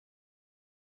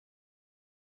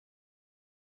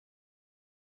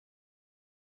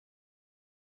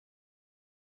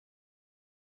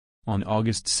On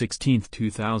August 16,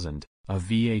 2000, a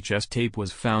VHS tape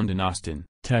was found in Austin,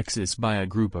 Texas by a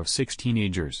group of 6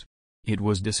 teenagers. It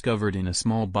was discovered in a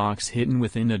small box hidden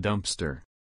within a dumpster.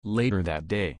 Later that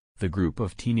day, the group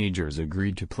of teenagers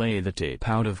agreed to play the tape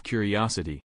out of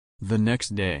curiosity. The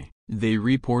next day, they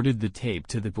reported the tape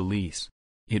to the police.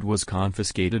 It was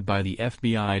confiscated by the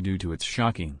FBI due to its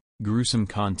shocking, gruesome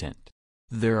content.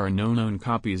 There are no known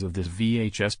copies of this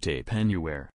VHS tape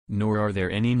anywhere, nor are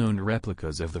there any known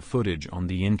replicas of the footage on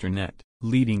the internet,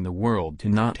 leading the world to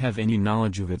not have any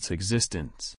knowledge of its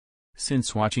existence.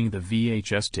 Since watching the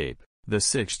VHS tape, the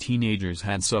 6 teenagers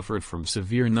had suffered from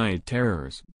severe night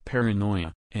terrors,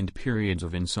 paranoia, and periods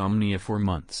of insomnia for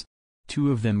months.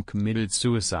 2 of them committed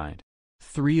suicide.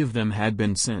 3 of them had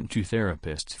been sent to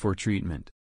therapists for treatment.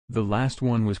 The last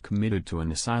one was committed to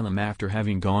an asylum after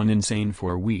having gone insane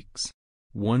for weeks.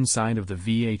 One side of the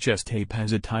VHS tape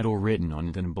has a title written on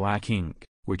it in black ink,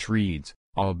 which reads,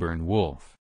 Auburn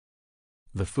Wolf.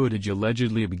 The footage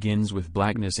allegedly begins with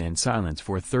blackness and silence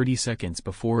for 30 seconds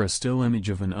before a still image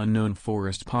of an unknown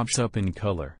forest pops up in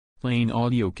color, playing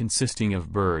audio consisting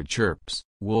of bird chirps,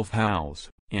 wolf howls,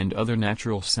 and other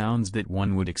natural sounds that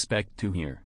one would expect to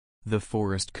hear. The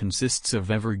forest consists of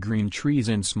evergreen trees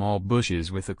and small bushes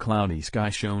with a cloudy sky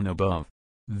shown above.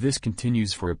 This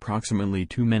continues for approximately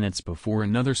 2 minutes before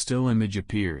another still image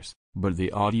appears, but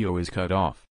the audio is cut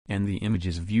off, and the image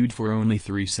is viewed for only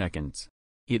 3 seconds.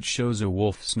 It shows a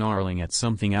wolf snarling at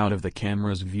something out of the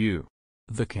camera's view.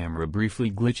 The camera briefly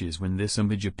glitches when this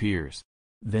image appears.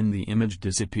 Then the image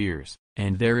disappears,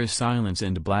 and there is silence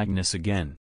and blackness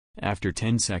again. After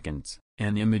 10 seconds,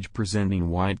 an image presenting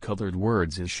white-colored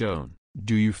words is shown.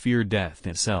 Do you fear death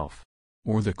itself?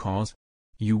 Or the cause?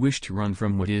 You wish to run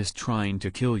from what is trying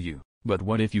to kill you, but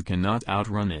what if you cannot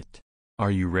outrun it? Are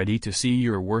you ready to see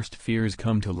your worst fears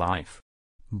come to life?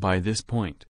 By this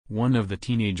point, one of the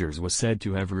teenagers was said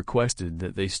to have requested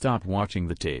that they stop watching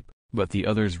the tape, but the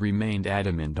others remained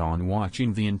adamant on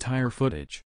watching the entire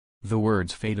footage. The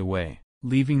words fade away,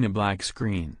 leaving a black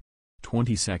screen.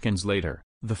 20 seconds later,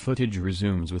 the footage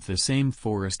resumes with the same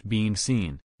forest being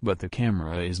seen, but the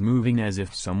camera is moving as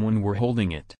if someone were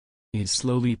holding it. It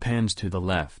slowly pans to the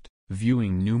left,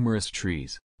 viewing numerous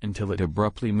trees, until it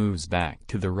abruptly moves back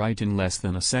to the right in less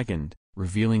than a second,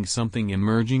 revealing something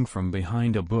emerging from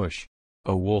behind a bush.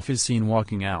 A wolf is seen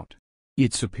walking out.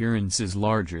 Its appearance is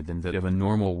larger than that of a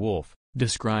normal wolf,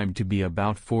 described to be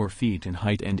about 4 feet in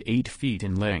height and 8 feet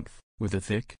in length, with a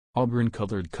thick,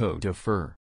 auburn-colored coat of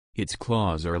fur. Its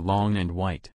claws are long and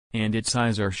white, and its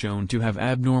eyes are shown to have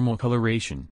abnormal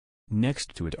coloration.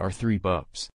 Next to it are 3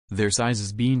 pups, their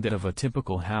sizes being that of a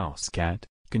typical house cat,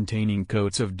 containing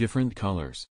coats of different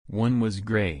colors. One was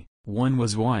gray, one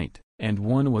was white, and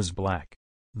one was black.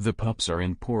 The pups are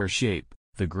in poor shape.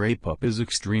 The gray pup is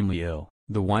extremely ill,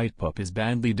 the white pup is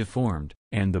badly deformed,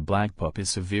 and the black pup is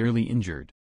severely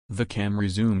injured. The camera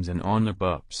zooms in on the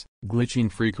pups,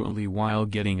 glitching frequently while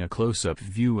getting a close-up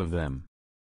view of them.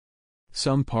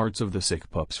 Some parts of the sick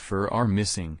pup's fur are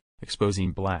missing,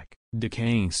 exposing black,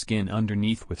 decaying skin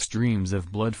underneath with streams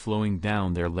of blood flowing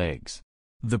down their legs.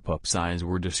 The pup's eyes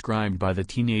were described by the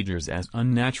teenagers as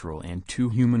unnatural and too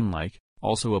human-like,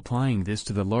 also applying this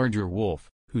to the larger wolf,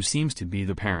 who seems to be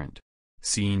the parent.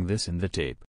 Seeing this in the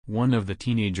tape, one of the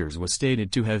teenagers was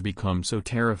stated to have become so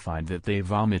terrified that they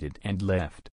vomited and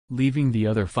left, leaving the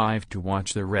other 5 to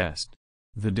watch the rest.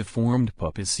 The deformed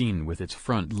pup is seen with its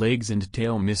front legs and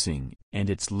tail missing, and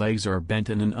its legs are bent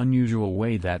in an unusual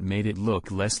way that made it look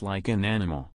less like an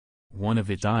animal. One of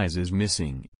its eyes is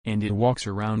missing, and it walks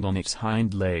around on its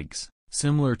hind legs,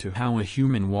 similar to how a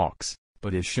human walks,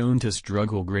 but is shown to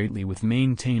struggle greatly with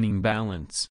maintaining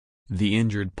balance. The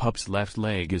injured pup's left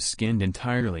leg is skinned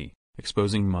entirely,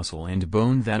 exposing muscle and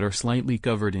bone that are slightly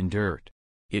covered in dirt.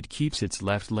 It keeps its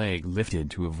left leg lifted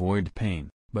to avoid pain,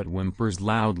 but whimpers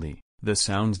loudly, the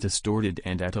sounds distorted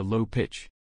and at a low pitch.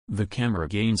 The camera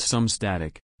gains some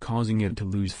static, causing it to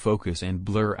lose focus and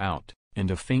blur out, and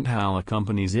a faint howl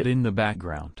accompanies it in the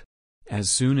background.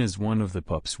 As soon as one of the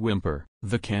pups whimper,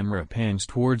 the camera pans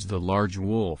towards the large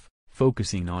wolf,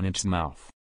 focusing on its mouth.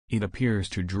 It appears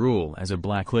to drool as a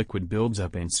black liquid builds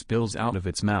up and spills out of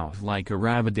its mouth like a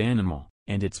rabid animal,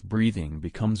 and its breathing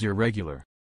becomes irregular.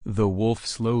 The wolf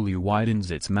slowly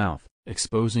widens its mouth,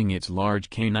 exposing its large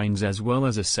canines as well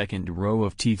as a second row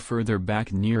of teeth further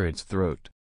back near its throat.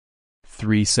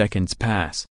 3 seconds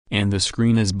pass, and the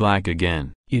screen is black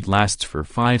again. It lasts for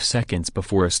 5 seconds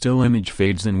before a still image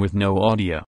fades in with no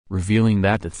audio, revealing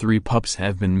that the 3 pups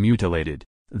have been mutilated,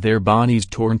 their bodies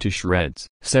torn to shreds.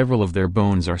 Several of their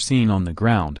bones are seen on the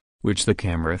ground, which the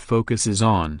camera focuses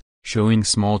on, showing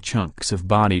small chunks of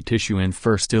body tissue and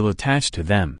fur still attached to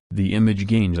them. The image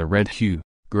gains a red hue,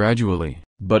 gradually,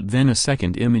 but then a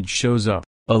second image shows up,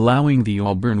 allowing the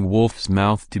Auburn wolf's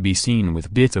mouth to be seen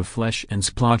with bits of flesh and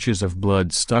splotches of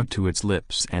blood stuck to its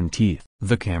lips and teeth.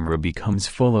 The camera becomes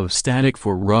full of static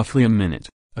for roughly a minute,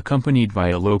 accompanied by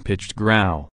a low-pitched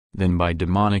growl, then by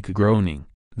demonic groaning,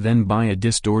 then by a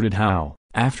distorted howl.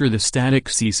 After the static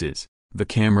ceases, the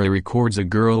camera records a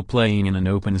girl playing in an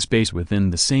open space within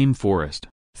the same forest,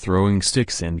 throwing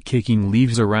sticks and kicking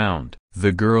leaves around.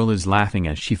 The girl is laughing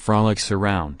as she frolics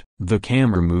around. The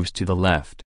camera moves to the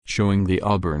left, showing the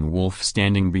Auburn wolf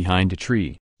standing behind a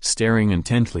tree, staring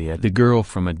intently at the girl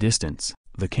from a distance.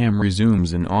 The camera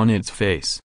zooms in on its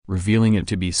face, revealing it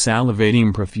to be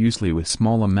salivating profusely with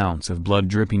small amounts of blood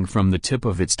dripping from the tip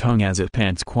of its tongue as it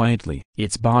pants quietly.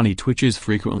 Its body twitches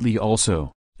frequently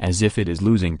also, as if it is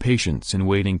losing patience and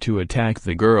waiting to attack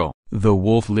the girl. The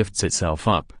wolf lifts itself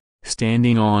up,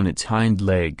 standing on its hind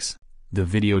legs. The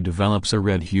video develops a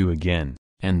red hue again,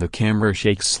 and the camera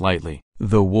shakes slightly.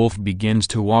 The wolf begins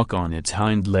to walk on its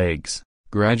hind legs,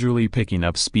 gradually picking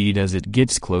up speed as it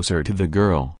gets closer to the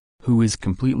girl, who is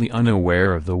completely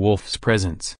unaware of the wolf's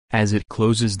presence. As it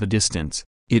closes the distance,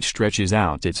 it stretches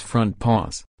out its front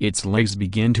paws. Its legs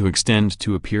begin to extend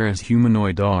to appear as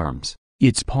humanoid arms,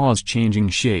 its paws changing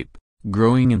shape,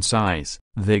 growing in size.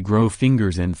 They grow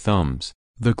fingers and thumbs,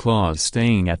 the claws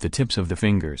staying at the tips of the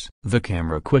fingers. The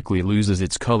camera quickly loses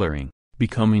its coloring,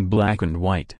 becoming black and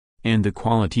white, and the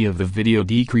quality of the video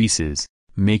decreases,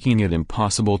 making it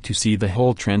impossible to see the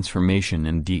whole transformation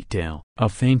in detail. A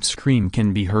faint scream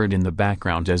can be heard in the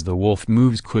background as the wolf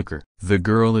moves quicker. The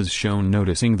girl is shown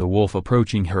noticing the wolf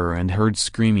approaching her and heard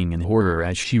screaming in horror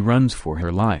as she runs for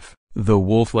her life. The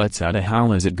wolf lets out a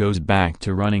howl as it goes back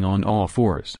to running on all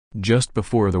fours. Just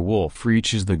before the wolf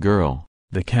reaches the girl,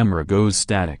 the camera goes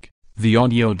static. The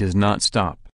audio does not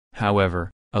stop,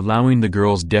 however, allowing the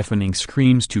girl's deafening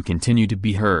screams to continue to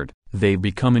be heard. They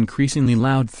become increasingly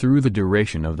loud through the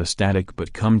duration of the static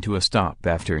but come to a stop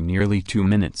after nearly 2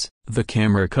 minutes. The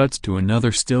camera cuts to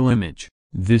another still image,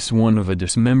 this one of a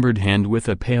dismembered hand with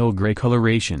a pale gray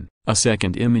coloration. A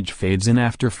second image fades in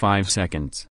after 5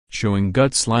 seconds, showing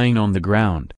guts lying on the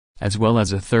ground, as well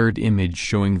as a third image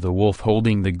showing the wolf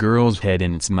holding the girl's head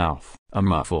in its mouth. A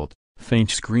muffled,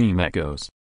 faint scream echoes.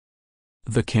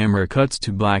 The camera cuts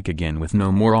to black again with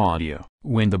no more audio.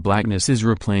 When the blackness is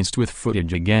replaced with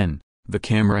footage again, the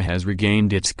camera has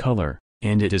regained its color,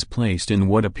 and it is placed in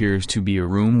what appears to be a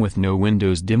room with no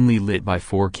windows dimly lit by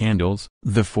 4 candles.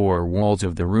 The 4 walls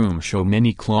of the room show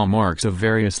many claw marks of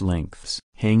various lengths.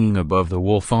 Hanging above the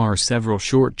wolf are several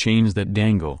short chains that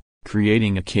dangle,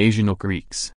 creating occasional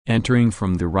creaks. Entering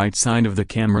from the right side of the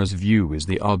camera's view is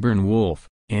the Auburn wolf,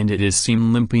 and it is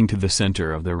seen limping to the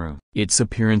center of the room. Its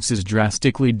appearance is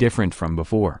drastically different from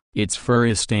before. Its fur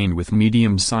is stained with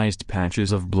medium-sized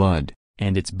patches of blood,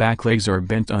 and its back legs are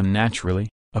bent unnaturally,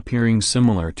 appearing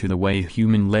similar to the way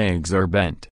human legs are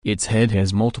bent. Its head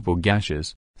has multiple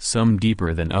gashes, some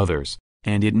deeper than others,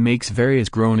 and it makes various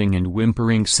groaning and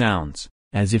whimpering sounds,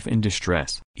 as if in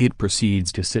distress. It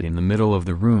proceeds to sit in the middle of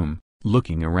the room,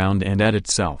 looking around and at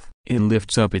itself. It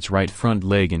lifts up its right front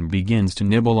leg and begins to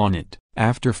nibble on it.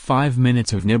 After 5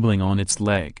 minutes of nibbling on its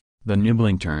leg, the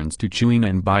nibbling turns to chewing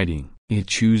and biting. It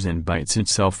chews and bites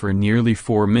itself for nearly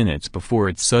 4 minutes before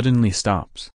it suddenly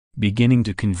stops, beginning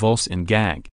to convulse and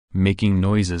gag, making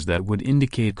noises that would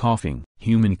indicate coughing.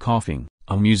 Human coughing.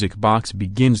 A music box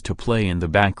begins to play in the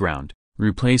background,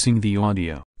 replacing the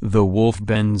audio. The wolf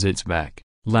bends its back,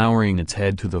 lowering its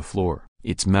head to the floor.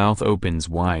 Its mouth opens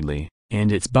widely,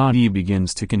 and its body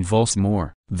begins to convulse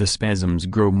more. The spasms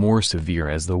grow more severe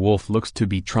as the wolf looks to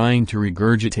be trying to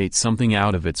regurgitate something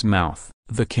out of its mouth.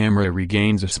 The camera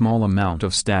regains a small amount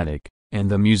of static,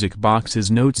 and the music box's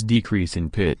notes decrease in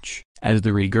pitch. As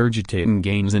the regurgitating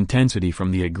gains intensity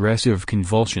from the aggressive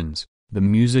convulsions, the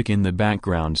music in the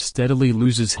background steadily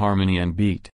loses harmony and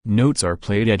beat. Notes are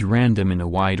played at random in a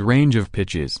wide range of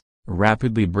pitches,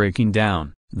 rapidly breaking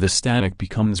down. The static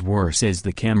becomes worse as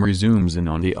the camera zooms in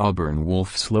on the Auburn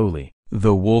wolf slowly.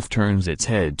 The wolf turns its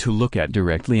head to look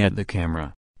directly at the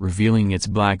camera, revealing its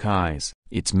black eyes.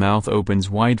 Its mouth opens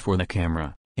wide for the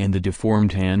camera, and the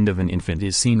deformed hand of an infant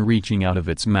is seen reaching out of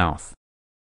its mouth.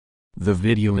 The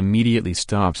video immediately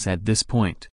stops at this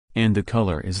point, and the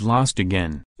color is lost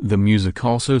again. The music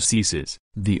also ceases.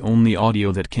 The only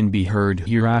audio that can be heard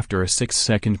here after a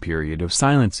 6-second period of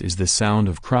silence is the sound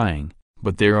of crying.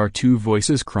 But there are 2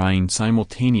 voices crying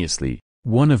simultaneously,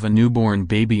 one of a newborn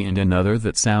baby and another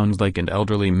that sounds like an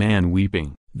elderly man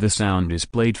weeping. The sound is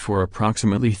played for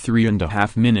approximately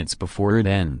 3.5 minutes before it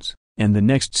ends, and the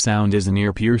next sound is an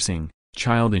ear-piercing,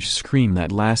 childish scream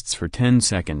that lasts for 10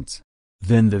 seconds.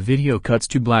 Then the video cuts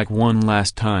to black one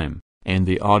last time, and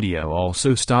the audio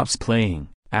also stops playing.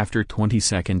 After 20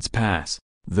 seconds pass,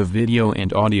 the video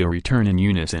and audio return in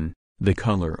unison, the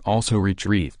color also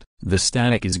retrieved, the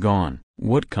static is gone.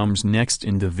 What comes next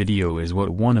in the video is what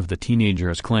one of the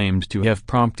teenagers claimed to have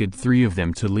prompted three of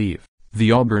them to leave.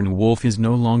 The Auburn wolf is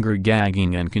no longer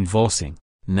gagging and convulsing,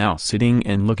 now sitting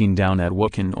and looking down at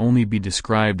what can only be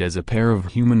described as a pair of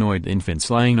humanoid infants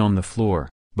lying on the floor,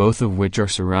 both of which are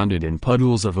surrounded in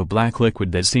puddles of a black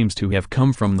liquid that seems to have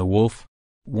come from the wolf.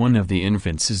 One of the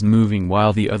infants is moving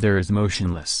while the other is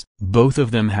motionless. Both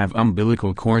of them have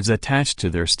umbilical cords attached to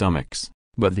their stomachs,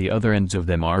 but the other ends of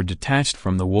them are detached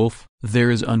from the wolf.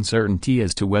 There is uncertainty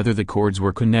as to whether the cords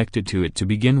were connected to it to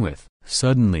begin with.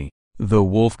 Suddenly, the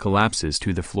wolf collapses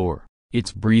to the floor,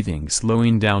 its breathing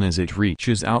slowing down as it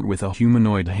reaches out with a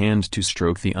humanoid hand to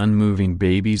stroke the unmoving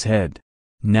baby's head.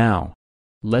 Now,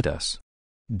 let us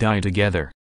die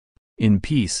together in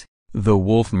peace, the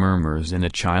wolf murmurs in a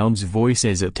child's voice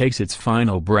as it takes its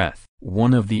final breath.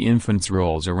 One of the infants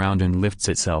rolls around and lifts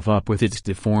itself up with its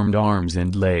deformed arms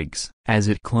and legs. As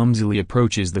it clumsily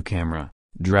approaches the camera,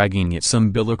 dragging its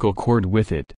umbilical cord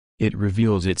with it, it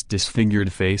reveals its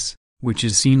disfigured face, which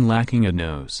is seen lacking a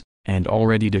nose, and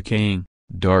already decaying,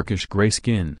 darkish gray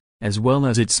skin, as well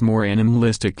as its more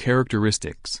animalistic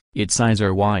characteristics. Its eyes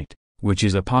are white, which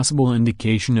is a possible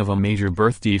indication of a major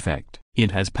birth defect.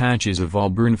 It has patches of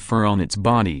auburn fur on its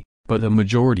body, but the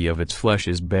majority of its flesh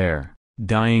is bare,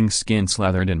 dying skin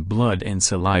slathered in blood and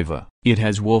saliva. It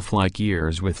has wolf-like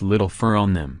ears with little fur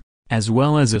on them, as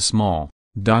well as a small,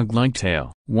 dog-like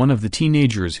tail. One of the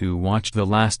teenagers who watched the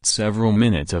last several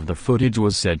minutes of the footage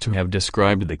was said to have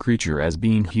described the creature as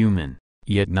being human,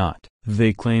 yet not.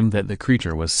 They claimed that the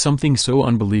creature was something so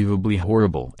unbelievably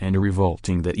horrible and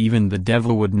revolting that even the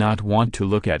devil would not want to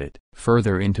look at it.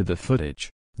 Further into the footage,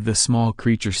 the small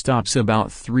creature stops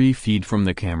about 3 feet from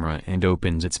the camera and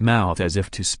opens its mouth as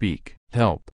if to speak.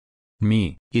 "Help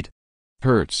me. It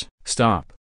hurts.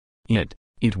 Stop it."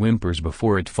 It whimpers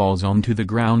before it falls onto the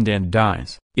ground and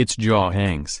dies. Its jaw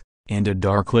hangs, and a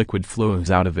dark liquid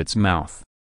flows out of its mouth.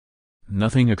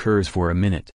 Nothing occurs for a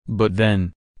minute, but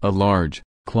then, a large,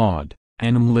 clawed,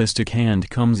 animalistic hand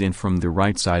comes in from the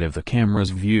right side of the camera's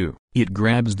view. It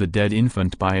grabs the dead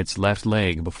infant by its left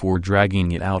leg before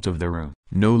dragging it out of the room.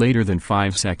 No later than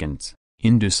 5 seconds,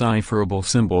 indecipherable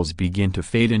symbols begin to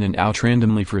fade in and out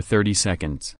randomly for 30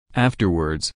 seconds.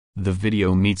 Afterwards, the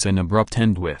video meets an abrupt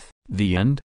end with, "The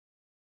end?"